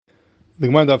The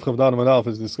Gemara Daf Chavdad Aleph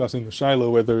is discussing the Shiloh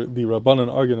whether the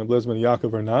Rabbanan argue in Blezman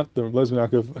Yaakov or not. The Blezman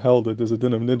Yaakov held that there's a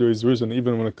din of Nidri Ziruzin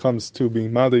even when it comes to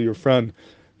being mother your friend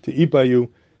to eat by you.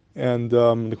 And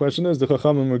the question is, the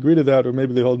Chachamim agree to that, or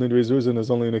maybe they hold Nidri Ziruzin is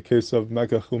only in a case of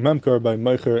Mekach Umemkar by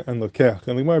Meicher and Lekech.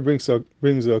 And the Gemara brings a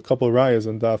couple of rayas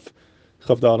in Daf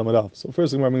Chavdad Aleph. So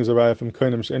first the Gemara brings a raya from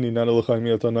Koinim Sheni Nadalachai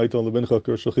Miyata Naito Lebincha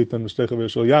Kur Shachitan Mishtecha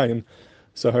V'Yishol Yayin.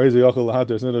 So so the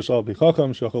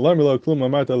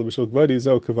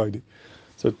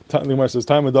Gemara says,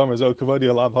 "Time of Dharma zel kavadi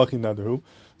alav hachi nadaru."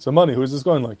 So money, who is this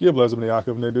going like? If it's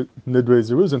Yaakov nidrei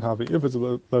ziruzin havi. If it's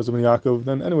Yaakov,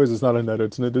 then anyways it's not a neder,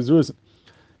 it's nidrei ziruzin.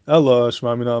 Ella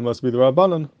shmamina must be the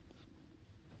Rabbanan,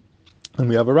 and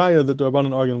we have a raya that the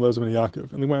Rabbanan argue in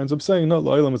Yaakov, and the Gemara ends up saying no,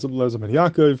 lo'ilam it's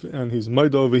Yaakov, and he's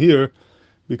made over here.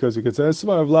 Because you could say,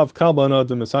 "Svar of lav kalbana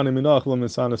de mesane minach lo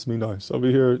mesanes minai." So over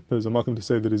here, there's a makom to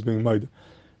say that he's being made.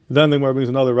 Then the Gemara brings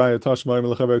another raya tashmai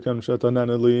melechaver kan shetanan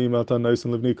elim atan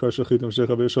naisin livni koshachitim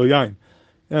shecha v'yishol yain.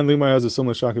 And the Gemara has a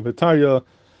similar shaka v'tarya.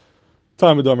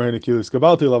 Time of Domer henikilis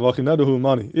kabalti lavachi nedahu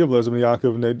mani. Iblas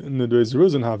Yaakov nidrei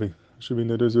ziruzin havi. Should be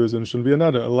nidrei ziruzin, shouldn't be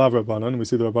another. Lav Rabbanan. We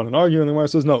see the Rabbanan argue, and the Gemara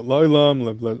says no.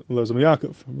 Lo'ilam Iblas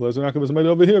Yaakov. Iblas Yaakov is made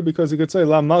over here because he could say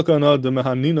la malkana de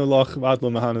mehanina lach vat lo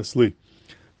mehanes li.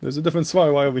 There's a different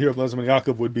svar why over here Blezman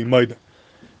Yaakov would be Maida.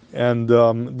 And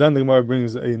then the Gemara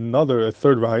brings a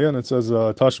third raya, and it says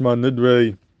Tashma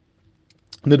Nidrei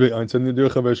Ein said Nidrei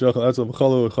Chaver Shechel Etzel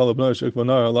V'Chalu V'Chalu B'nai Shek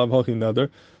V'Nar Alav Hachi Neder.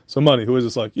 So money, who is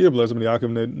this like? Blezman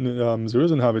Yaakov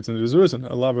Ziruzin Havitz and Ziruzin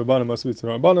Alav Rabbanan must be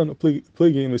Rabbanan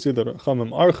Pligi. We see that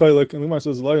Chamim are Chaylik, and the Gemara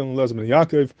says Layon Blezman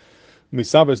Yaakov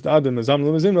Misabes Adam Mezamna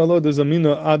Lemezimna Lo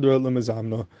Dezamina Adra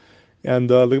Lemezamna.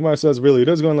 And the Gemara says, really, it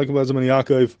is going like a Blezman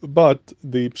Yaakov, but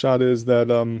the pshat is that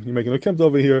you're making a kimt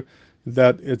over here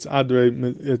that it's adre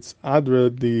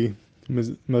the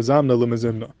mazamna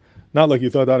lemezimna. Not like you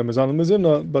thought that mazamna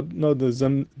lemezimna, but no, the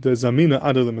zamina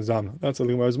adre lemezamna. That's what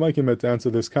the Gemara is making it to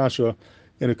answer this kasha,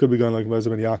 and it could be going like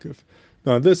Blezman Yaakov.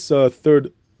 Now, this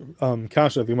third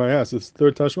kasha, the Gemara asks, this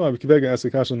third tashma, Kivega asks a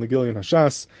kasha in the Gilyon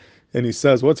Hashas, and he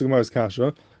says, what's the Gemara's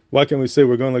kasha? Why can't we say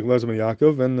we're going like Blezman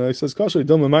Yaakov? And he says, "Kasher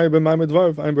dom l'mayir b'mayim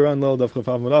dvarv I'm beran lel daf chaf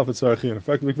aleph it's sarachin." In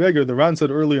fact, the Ran said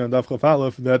earlier in daf chaf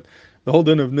aleph that the whole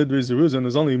din of nidrei ziruzin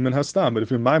is only min hastam. But if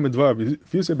you're mayim dvarv,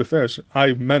 if you say beferish,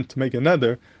 I meant to make a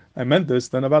neder, I meant this,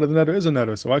 then about the neder is a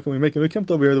neder. So why can we make it a kimt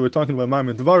over here that we're talking about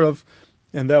mayim dvarav?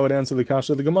 And that would answer the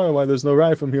kasha of the Gemara why there's no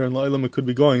rai from here, and la'ilam it could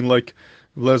be going like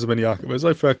Blezman Yaakov. As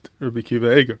I fact Rabbi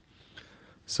Kiva Eger.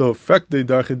 So, fact the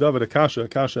Darchi David a kasha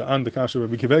and the kasha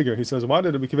of Rabbi Kiveger. He says, why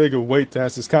did Rabbi Kiveger wait to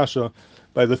ask his kasha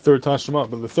by the third tashma,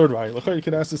 by the third raya? You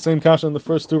could ask the same kasha in the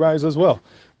first two rayas as well.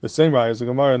 The same rayas, the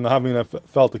Gemara and the Havina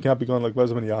felt it can't be going like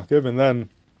Blezman Yaakov, and then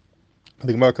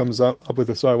the Gemara comes up with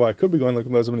the story why it could be going like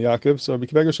Blezman Yaakov. So Rabbi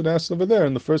Kiveger should ask over there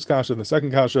in the first kasha, the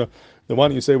second kasha, the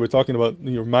one you say we're talking about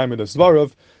your Maimon as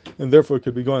Zvarav, and therefore it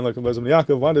could be going like Blezman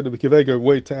Yaakov. Why did Rabbi Kiveger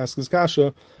wait to ask his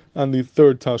kasha on the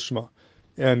third tashma?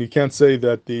 And you can't say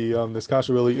that the this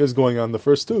kasha really is going on the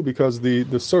first two because the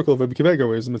circle of Rabbi Kiveger,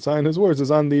 where he's Mitzvah his words,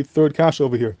 is on the third kasha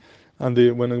over here. On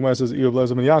the when the Gemara says Erev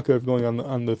Blezman Yaakov going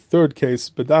on the third case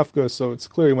bedafka, so it's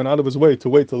clear he went out of his way to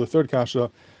wait till the third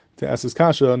kasha to ask his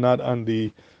kasha, not on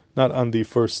the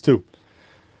first two.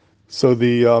 So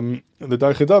the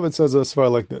Darchi David says a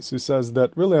svar like this. He says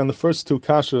that really on the first two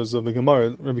kashas of the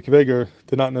Gemara, Rabbi Kiveger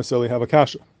did not necessarily have a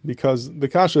kasha because the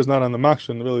kasha is not on the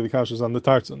makshan. Really, the kasha is on the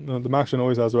tartzin. The makshan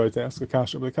always has the right to ask a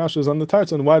kasha, but the kasha is on the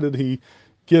tartzin. Why did he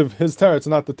give his teretz,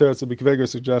 not the teretz Rabbi Kiveger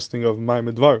suggesting of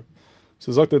Maimon Dvar?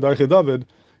 So Zakta Darchi David.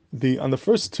 On the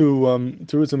first two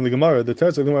roots in the Gemara, the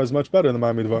teretz of the Gemara is much better than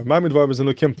Maimon Dvar. Maimon Dvar is in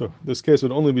a kimta. This case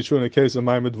would only be true in a case of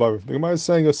Maimon Dvar. The Gemara is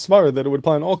saying a svar that it would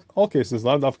apply in all cases,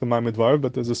 not dafka Maimon Dvar,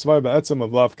 but there's a svar ba'etzem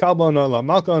of lav kalbana, la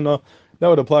malkana, that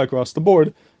would apply across the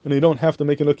board, and you don't have to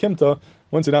make it a kimta.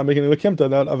 Once you're not making it a kimta,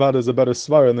 that avad is a better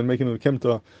svar than making it a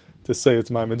kimta to say it's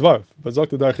Maimon Dvar. But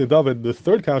Zakta Darchi David, the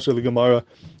third kasha of the Gemara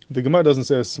doesn't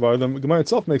say a svar. The Gemara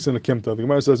itself makes it a kimta. The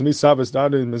Gemara says, "Mi sabes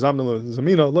dadi mezamna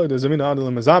zamina lo zamina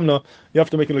adil mezamna." You have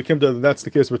to make it a kimta. That's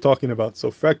the case we're talking about.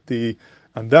 So,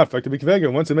 on that fact, Rabbi Kiveger,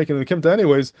 once you're making it a kimta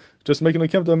anyways, just making a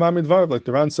kimta of Maimon Dvarav, like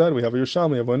the Ran said, we have a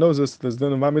Yerushalmi, everyone knows this. There's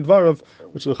then a Maimon Dvarav,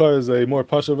 which is a more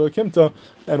pasha of a kimta.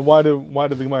 And why did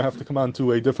the Gemara have to come on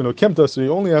to a different kimta? So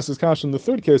you only ask this kasha in the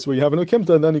third case where you have an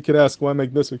kimta, and then you could ask why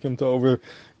make this a kimta over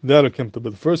that a kimta.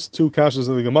 But the first two kashas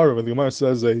of the Gemara, where the Gemara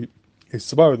says a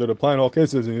svar that apply in all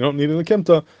cases, and you don't need an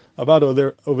kimta, about over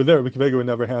there, Rabbi Kiveger would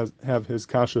never have his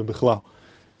kasha b'chlal.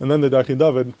 And then the Darchi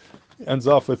David ends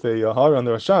off with a har on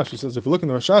the Rashash. He says, if you look in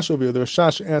the Rashash over here, the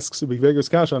Rashash asks Rabbi Kiveger's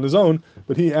kasha on his own,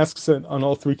 but he asks it on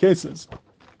all three cases.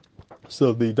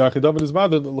 So the Darchei David is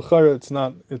bothered. L'chara, it's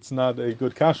not a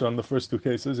good kasha on the first two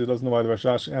cases. He doesn't know why the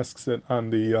Rashash asks it on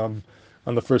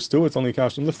the first two. It's only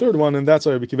kasha on the third one, and that's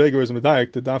why Rabbi Kiva is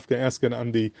medayik to dafka ask it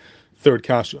on the third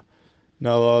kasha.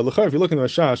 Now, l'chara, if you look in the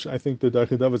Rashash, I think the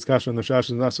Darchei David's kasha on the Rashash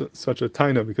is not such a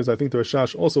taina, because I think the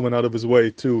Rashash also went out of his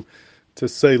way to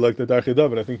say like the Darchei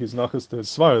David. I think he's nachas to his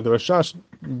svar. The Rashash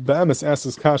be'emes asks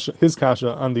his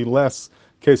kasha on the last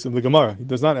case of the Gemara. He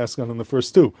does not ask it on the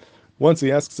first two. Once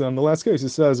he asks on the last case, he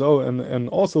says, "Oh, and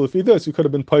also if he does, you could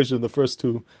have been paisha the first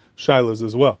two shilas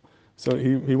as well." So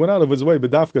he went out of his way,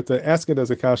 bedafka, to ask it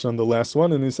as a kasha on the last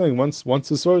one, and he's saying once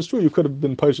the story is true, you could have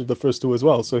been paisha the first two as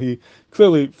well. So he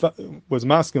clearly was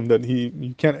masking that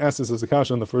you can't ask this as a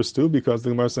kasha on the first two, because the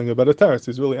Gemara is saying about a teretz.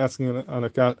 He's really asking it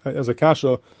as a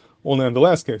kasha only on the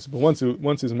last case. But once he's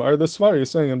ma'ar the svar, he's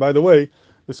saying, and by the way,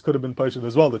 this could have been paisha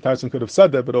as well. The Tarsan could have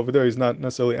said that, but over there he's not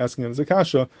necessarily asking it as a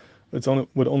kasha.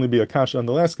 Would only be a kasha on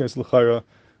the last case, l'chara,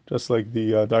 just like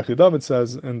the Darchei David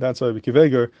says, and that's why Rabbi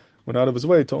Kiva went out of his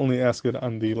way to only ask it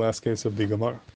on the last case of the Gemara.